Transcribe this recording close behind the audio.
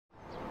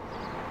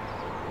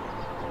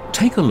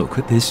Take a look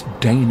at this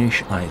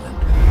Danish island.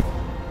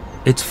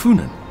 It's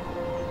Føns,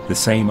 the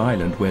same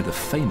island where the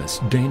famous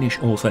Danish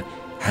author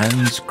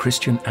Hans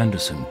Christian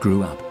Andersen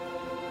grew up.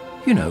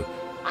 You know,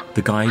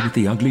 the guy with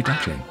the ugly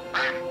duckling.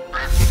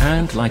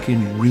 And like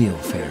in real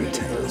fairy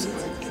tales,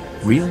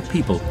 real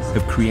people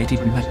have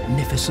created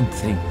magnificent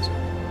things,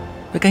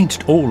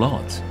 against all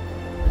odds.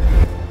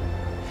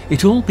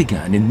 It all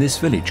began in this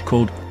village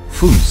called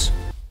Føns.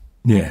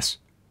 Yes,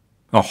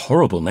 a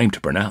horrible name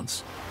to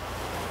pronounce.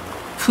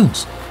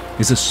 Føns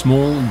is a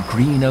small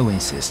green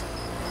oasis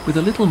with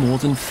a little more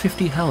than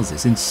 50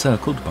 houses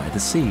encircled by the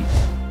sea.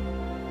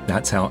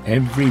 That's how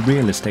every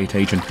real estate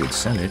agent would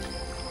sell it.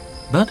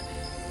 But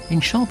in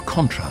sharp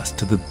contrast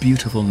to the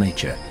beautiful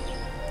nature,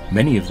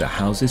 many of the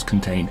houses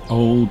contain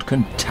old,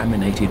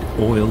 contaminated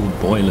oil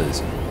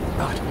boilers.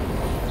 But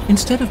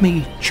instead of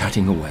me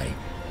chatting away,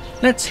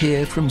 let's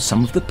hear from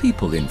some of the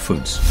people in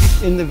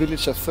Føns. In the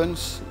village of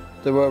Føns,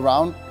 there were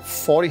around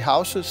 40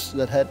 houses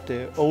that had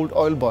old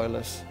oil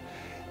boilers.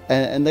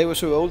 And they were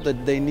so old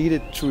that they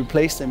needed to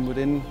replace them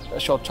within a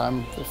short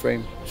time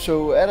frame.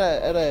 So at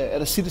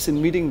a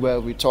citizen meeting where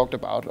we talked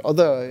about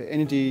other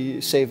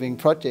energy-saving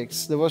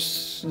projects, there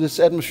was this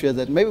atmosphere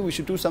that maybe we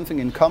should do something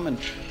in common.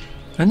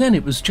 And then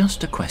it was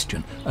just a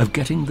question of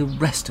getting the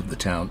rest of the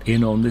town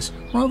in on this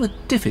rather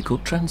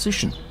difficult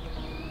transition.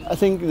 I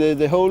think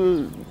the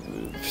whole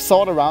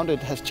thought around it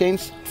has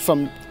changed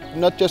from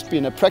not just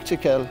being a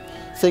practical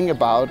thing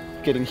about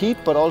getting heat,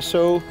 but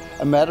also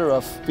a matter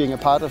of being a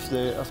part of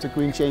the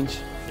green change.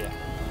 Yeah.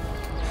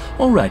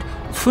 All right,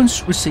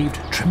 Føns received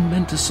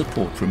tremendous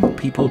support from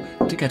people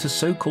to get a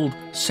so-called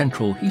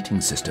central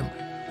heating system,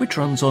 which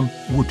runs on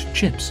wood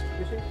chips.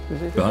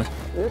 But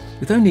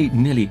with only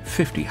nearly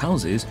 50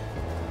 houses,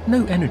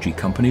 no energy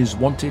companies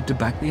wanted to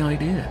back the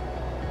idea.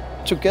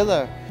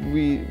 Together,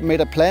 we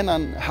made a plan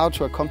on how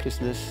to accomplish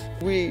this.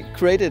 We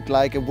created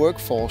like a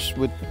workforce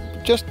with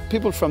just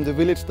people from the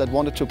village that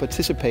wanted to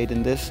participate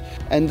in this.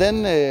 And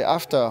then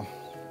after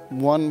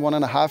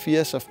 1.5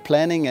 years of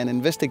planning and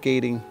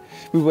investigating,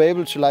 we were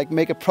able to like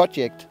make a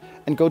project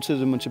and go to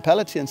the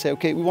municipality and say,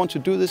 okay, we want to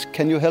do this,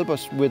 can you help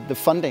us with the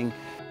funding?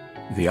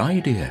 The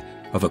idea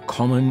of a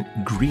common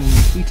green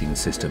heating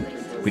system,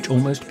 which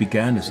almost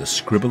began as a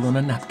scribble on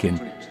a napkin,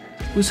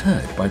 was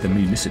heard by the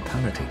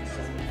municipality.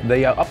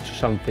 They are up to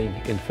something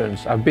in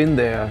Føns. I've been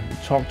there,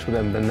 talked to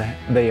them, and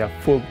they are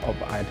full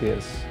of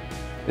ideas,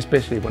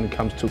 especially when it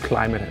comes to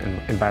climate and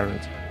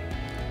environment.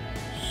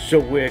 So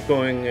we're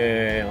going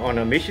on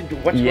a mission to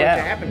what's going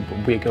to happen?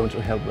 We're going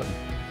to help them.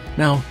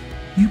 Now,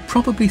 you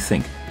probably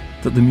think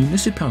that the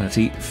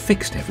municipality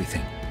fixed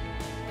everything,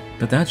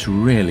 but that's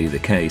rarely the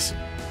case.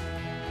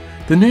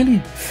 The nearly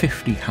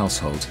 50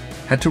 households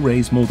had to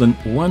raise more than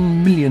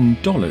 $1 million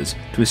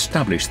to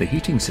establish the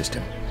heating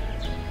system.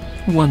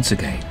 Once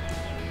again,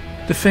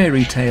 the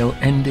fairy tale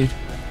ended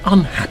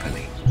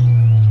unhappily.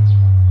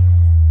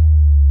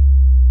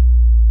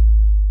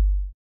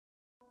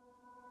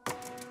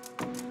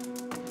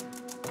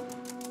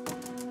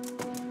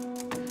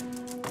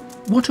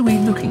 What are we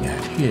looking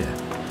at here?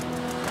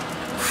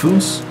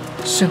 Føns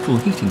central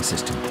heating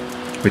system,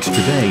 which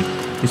today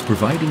is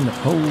providing the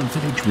whole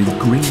village with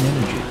green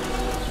energy.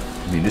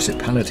 The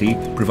municipality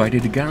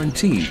provided a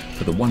guarantee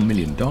for the $1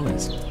 million.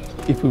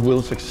 If we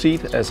will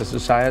succeed as a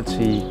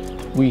society,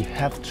 we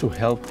have to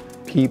help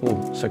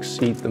people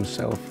succeed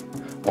themselves,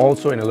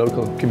 also in a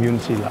local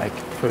community like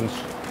Føns.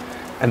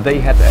 And they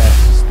had a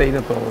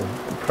sustainable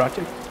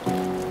project,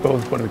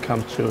 both when it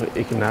comes to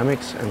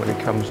economics and when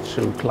it comes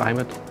to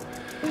climate.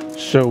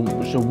 So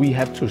we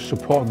have to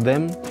support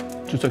them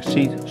to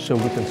succeed so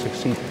we can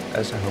succeed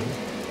as a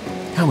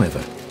whole.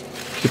 However,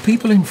 the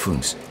people in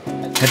Føns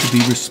had to be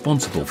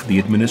responsible for the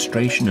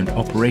administration and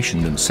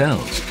operation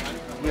themselves.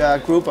 We are a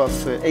group of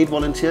 8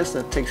 volunteers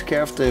that takes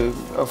care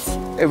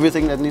of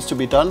everything that needs to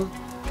be done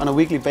on a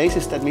weekly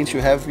basis. That means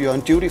you're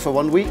on duty for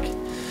 1 week.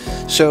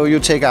 So you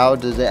take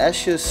out the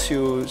ashes,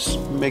 you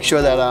make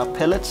sure there are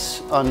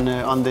pellets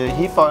on the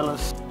heat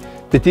boilers.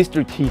 The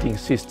district heating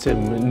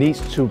system needs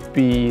to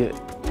be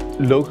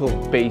local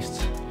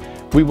based.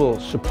 We will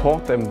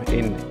support them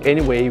in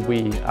any way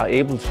we are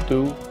able to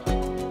do.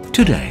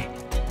 Today,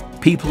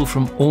 people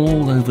from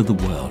all over the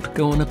world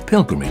go on a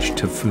pilgrimage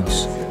to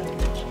Føns.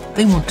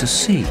 They want to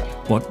see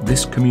what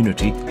this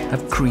community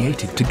have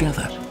created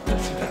together.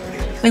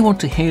 They want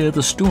to hear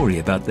the story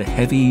about the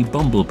heavy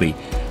bumblebee,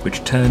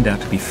 which turned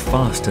out to be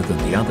faster than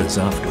the others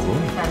after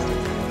all.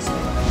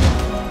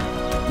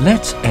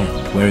 Let's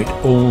end where it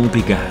all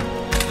began,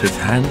 with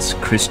Hans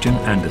Christian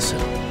Andersen.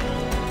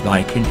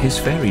 Like in his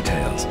fairy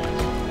tales,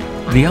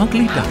 the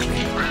ugly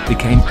duckling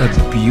became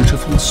a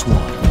beautiful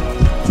swan.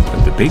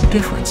 But the big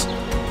difference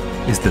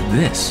is that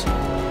this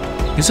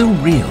is a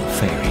real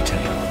fairy tale.